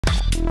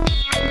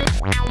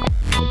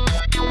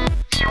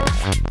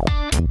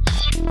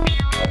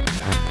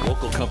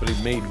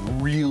somebody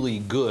made really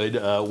good.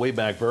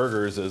 Wayback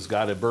Burgers has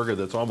got a burger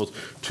that's almost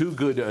too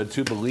good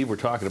to believe. We're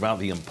talking about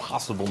the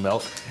Impossible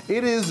Melt.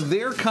 It is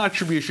their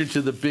contribution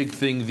to the big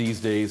thing these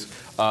days,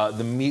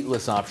 the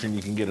meatless option.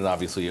 You can get it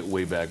obviously at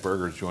Wayback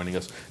Burgers. Joining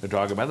us to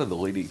talk about it, the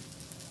lady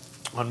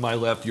on my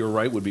left, your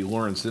right, would be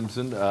Lauren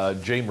Simpson.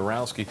 Jay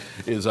Morawski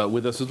is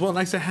with us as well.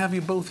 Nice to have you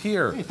both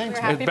here. Hey, thanks.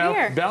 We're happy to be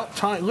here. About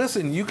time.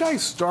 Listen, you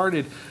guys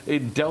started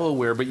in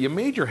Delaware, but you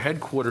made your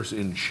headquarters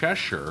in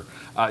Cheshire.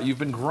 You've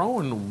been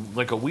growing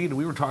like a weed.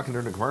 We were talking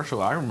during the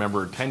commercial. I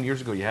remember 10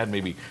 years ago you had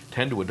maybe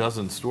 10 to a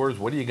dozen stores.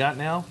 What do you got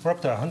now? We're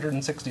up to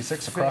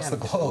 166 across the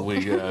globe.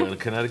 We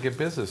Connecticut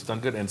business, done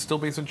good, and still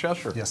based in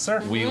Cheshire. Yes,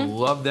 sir. We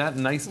love that.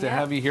 Nice to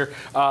have you here.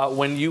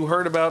 When you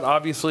heard about,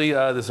 obviously,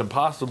 this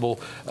Impossible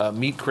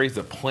meat craze,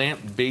 the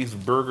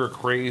plant-based burger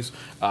craze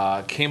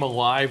came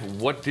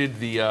alive, what did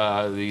the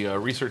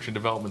research and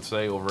development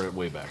say over at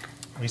Wayback?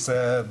 We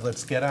said,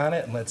 let's get on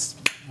it and let's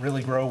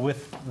really grow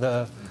with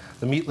the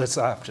meatless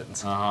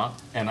options.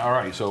 And all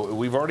right, so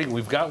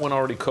we've got one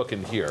already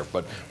cooking here,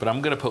 but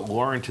I'm going to put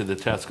Lauren to the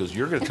test because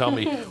you're going to tell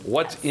me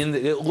what's in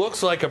it. It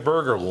looks like a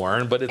burger,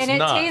 Lauren, but it's not.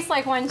 And it tastes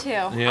like one too.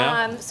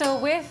 Yeah. So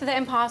with the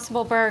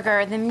Impossible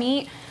Burger, the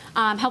meat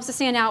helps to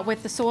stand out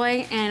with the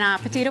soy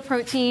and potato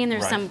protein.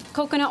 There's some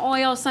coconut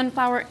oil,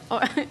 sunflower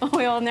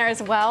oil in there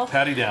as well.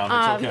 Patty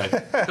down, it's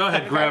okay. Go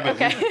ahead, grab it.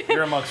 Okay.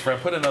 You're amongst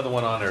friends. Put another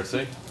one on there,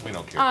 see? We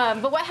don't care.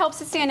 But what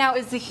helps it stand out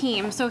is the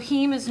heme. So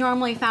heme is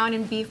normally found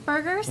in beef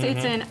burgers.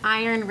 It's an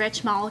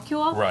iron-rich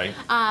molecule. Right.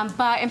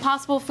 But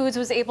Impossible Foods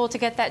was able to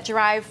get that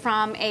derived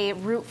from a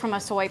root from a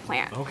soy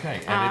plant.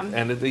 Okay,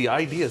 and the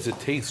idea is it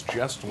tastes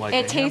just like a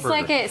It tastes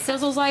like it,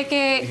 sizzles like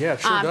it. Yeah,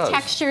 it sure does.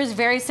 Texture is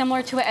very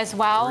similar to it as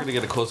well. We're going to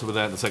get a close-up of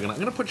that in a second. I'm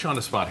going to put you on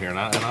the spot here, and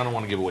I don't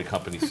want to give away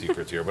company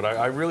secrets here, but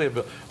I really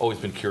have always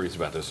been curious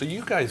about this. So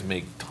you guys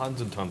make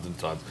tons and tons and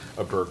tons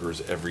of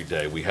burgers every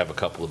day. We have a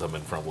couple of them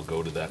in front. We'll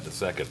go to that in a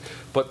second.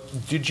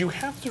 But did you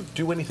have to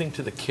do anything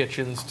to the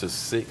kitchens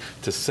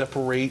to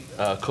separate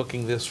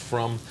cooking this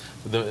from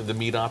the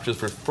meat options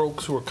for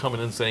folks who are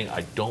coming in saying,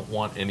 I don't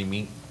want any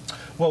meat?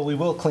 Well, we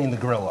will clean the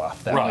grill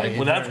off. That way,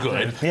 well, that's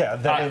good.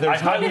 Yeah, I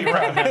highly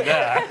recommend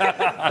that.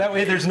 that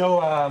way there's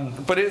no...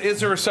 But is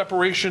there a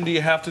separation? Do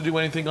you have to do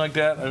anything like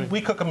that? I mean, we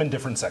cook them in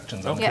different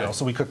sections on the grill.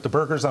 So we cook the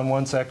burgers on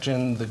one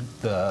section,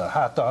 the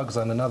hot dogs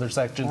on another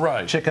section,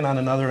 chicken on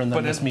another, and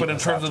then this meatless But in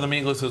terms of the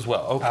meatless as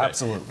well. Okay.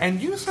 Absolutely.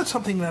 And you said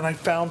something that I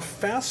found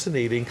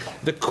fascinating.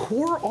 The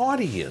core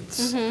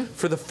audience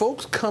for the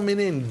folks coming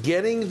in,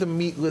 getting the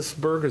meatless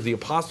burgers, the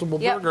Impossible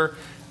Burger,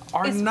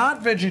 are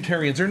not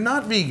vegetarians, they're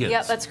not vegans.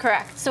 Yep, that's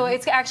correct. So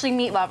it's actually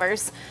meat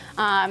lovers.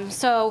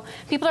 So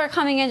people are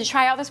coming in to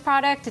try out this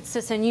product. It's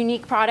just a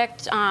unique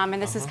product,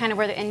 and this is kind of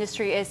where the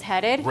industry is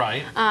headed.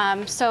 Right.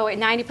 So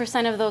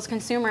 90% of those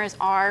consumers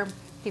are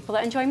people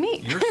that enjoy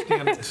meat.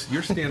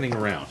 You're standing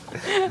around.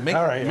 Make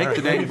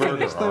the Let damn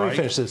burger, me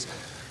finish this.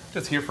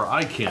 Just here for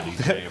eye candy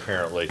today,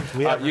 apparently.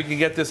 You can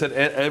get this at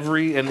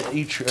every and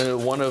each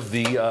one of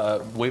the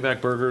Wayback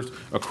Burgers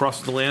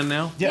across the land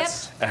now?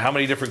 Yes. Yep. How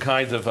many different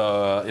kinds of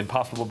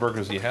Impossible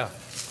Burgers do you have?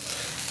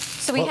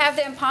 So we have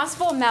the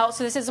Impossible Melt.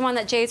 So this is the one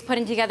that Jay's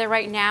putting together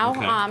right now.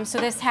 Okay. So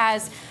this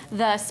has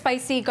the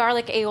spicy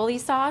garlic aioli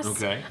sauce.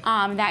 Okay.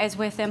 That is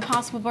with the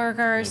Impossible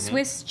Burger,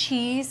 Swiss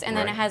cheese, and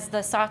then it has the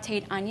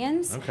sautéed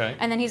onions. Okay.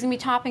 And then he's gonna be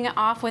topping it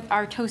off with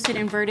our toasted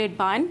inverted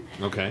bun.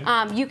 Okay.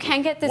 You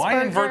can get this burger.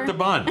 Why invert the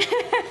bun?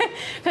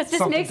 Because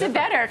this makes it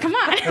better. Come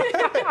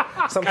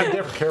on. Something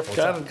different. Careful.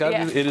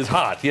 It is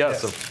hot,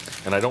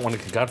 yes. And I don't want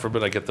to, God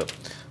forbid I get the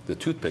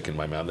toothpick in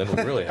my mouth, then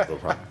we'll really have a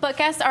problem. But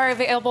guests are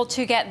available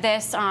to get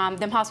this, the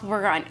Impossible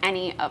Burger on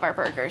any of our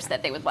burgers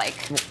that they would like.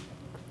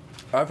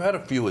 I've had a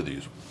few of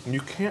these.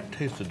 You can't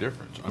taste the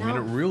difference. I mean, it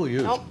really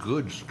is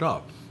good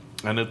stuff.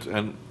 And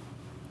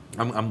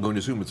I'm going to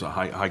assume it's a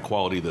high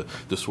quality,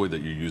 the soy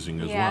that you're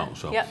using as well.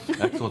 So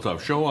excellent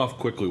stuff. Show off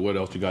quickly what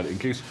else you got in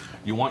case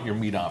you want your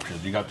meat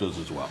options. You got those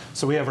as well.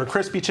 So we have our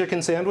crispy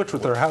chicken sandwich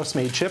with our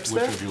house-made chips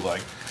there. Which would you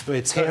like?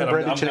 It's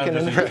hand-breaded chicken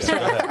in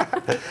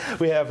the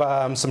We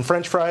have some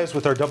French fries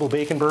with our double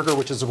bacon burger,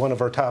 which is one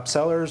of our top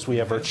sellers. We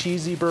have our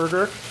cheesy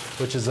burger,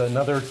 which is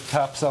another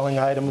top-selling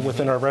item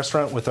within our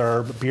restaurant with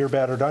our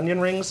beer-battered onion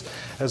rings,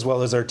 as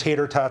well as our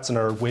tater tots and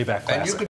our Wayback classic.